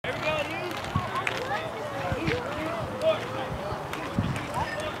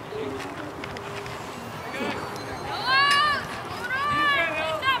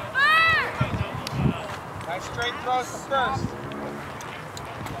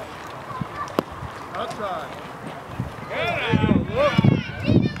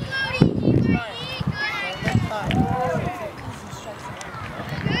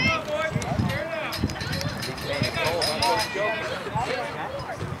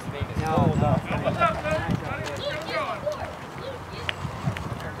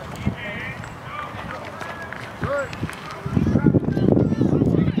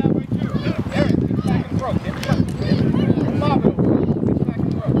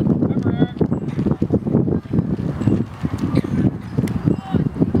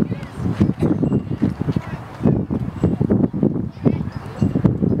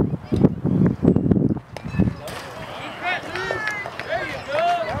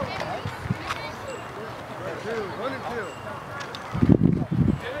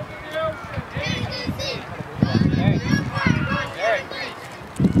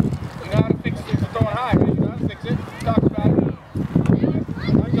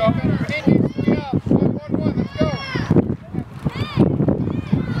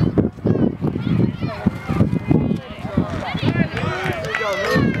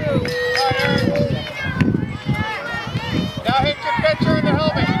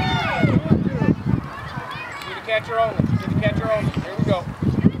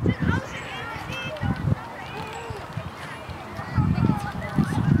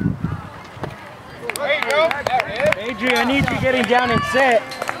Adrian, I need you getting down and set.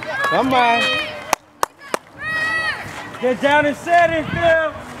 Come on. Get down and set it,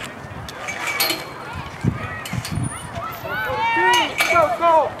 Phil.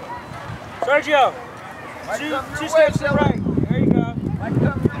 Go. Sergio, two steps to the right. There you go.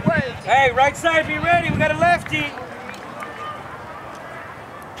 Hey, right side, be ready. We got a lefty.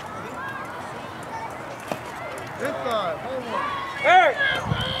 This side, hold on.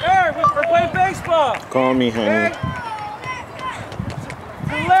 Eric, we're playing baseball. Call me, honey. Eric. To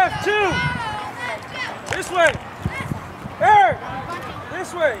the left, two. This way. Eric,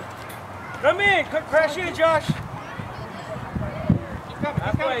 this way. Come in, crash in, Josh.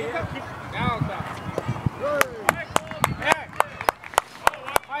 Halfway. Down. Eric.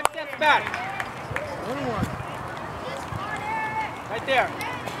 5 steps back. Right there,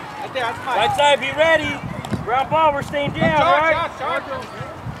 that's fine. Right side, be ready. Ground ball, we're staying down, right? Charge.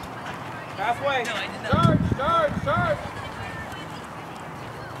 Halfway. Charge.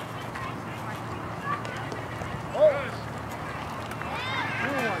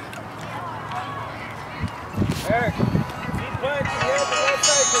 Eric, keep playing to the right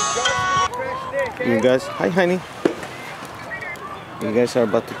side because Josh is crashing in, okay? You guys, hi, honey. You guys are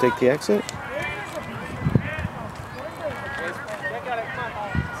about to take the exit?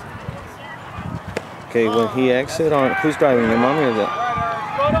 Okay, when he exit on, who's driving, your mommy or that?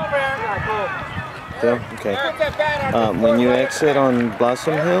 Yeah, okay. When you exit on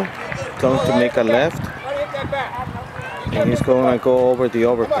Blossom Hill, tell him to make a left, and he's going to go over the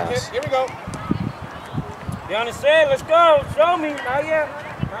overpass. Here we go. Down and set, let's go. Show me. Not yet.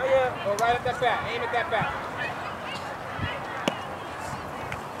 Go right at that bat. Aim at that bat.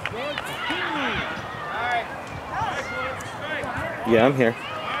 All right. Yeah, I'm here.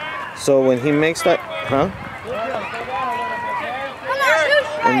 So when he makes that,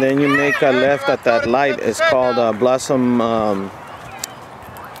 and then you make a left at that light. It's called Blossom. Oh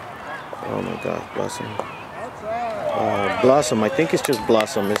my God, Blossom. Blossom. I think it's just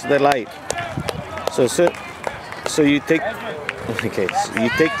Blossom. It's the light. So you take. Okay, so you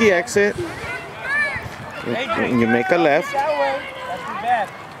take the exit, and you make a left,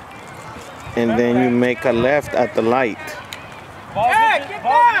 and then you make a left at the light. Hey, get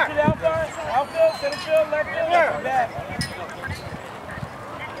back! Outfield, center field, left field, back.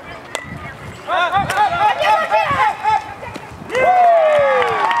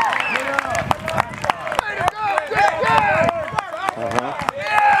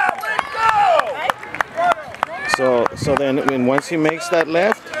 So then once he makes that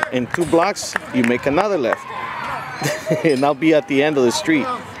left, in 2 blocks, you make another left. And I'll be at the end of the street.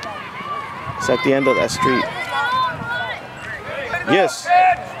 It's at the end of that street. Yes.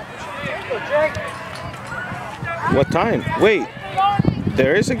 What time? Wait.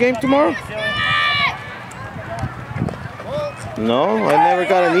 There is a game tomorrow? No, I never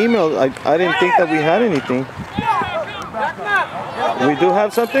got an email. I didn't think that we had anything. We do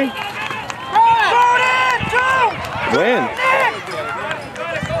have something? When?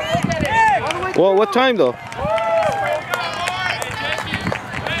 Well, what time though?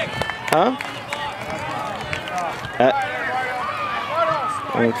 Huh?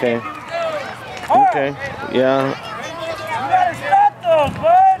 Okay. Okay. Yeah.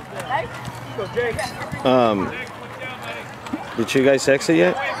 Did you guys exit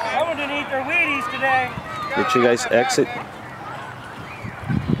yet? I wouldn't eat their Wheaties today. Did you guys exit?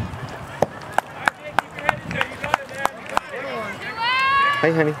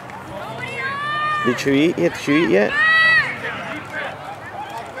 Hi, honey. Did you eat yet? Did you eat yet?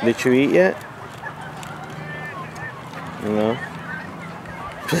 Did you eat yet? No.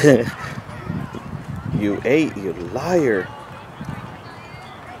 You ate, you liar.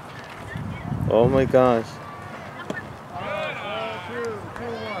 Oh my gosh.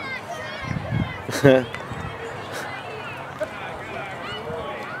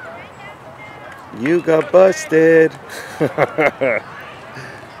 You got busted.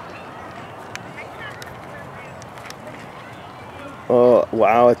 Oh,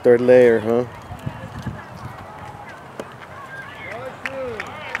 wow, a third layer, huh?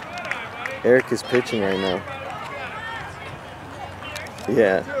 Eric is pitching right now.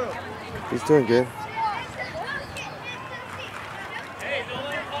 Yeah, he's doing good.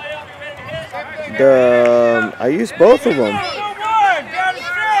 I use both of them.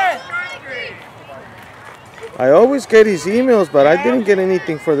 I always get his emails, but I didn't get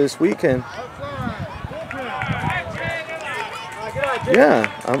anything for this weekend. Yeah,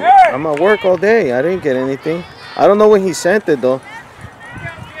 I'm at work all day. I didn't get anything. I don't know when he sent it though.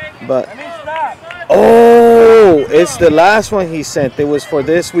 But oh, it's the last one he sent. It was for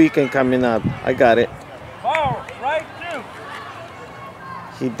this weekend coming up. I got it. Right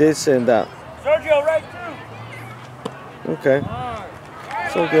two. He did send that. Sergio, right two. Okay.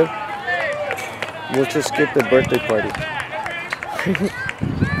 So good. We'll just skip the birthday party.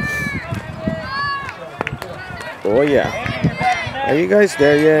 Oh yeah. Are you guys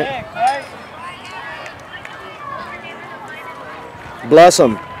there yet?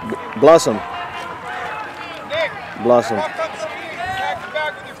 Blossom. Blossom. Blossom.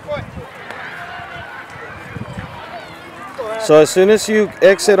 So as soon as you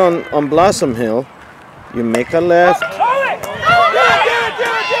exit on Blossom Hill, you make a left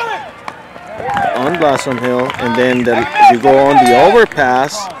on Blossom Hill, and then you go on the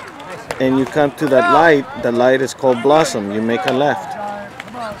overpass and you come to that light. The light is called Blossom. You make a left.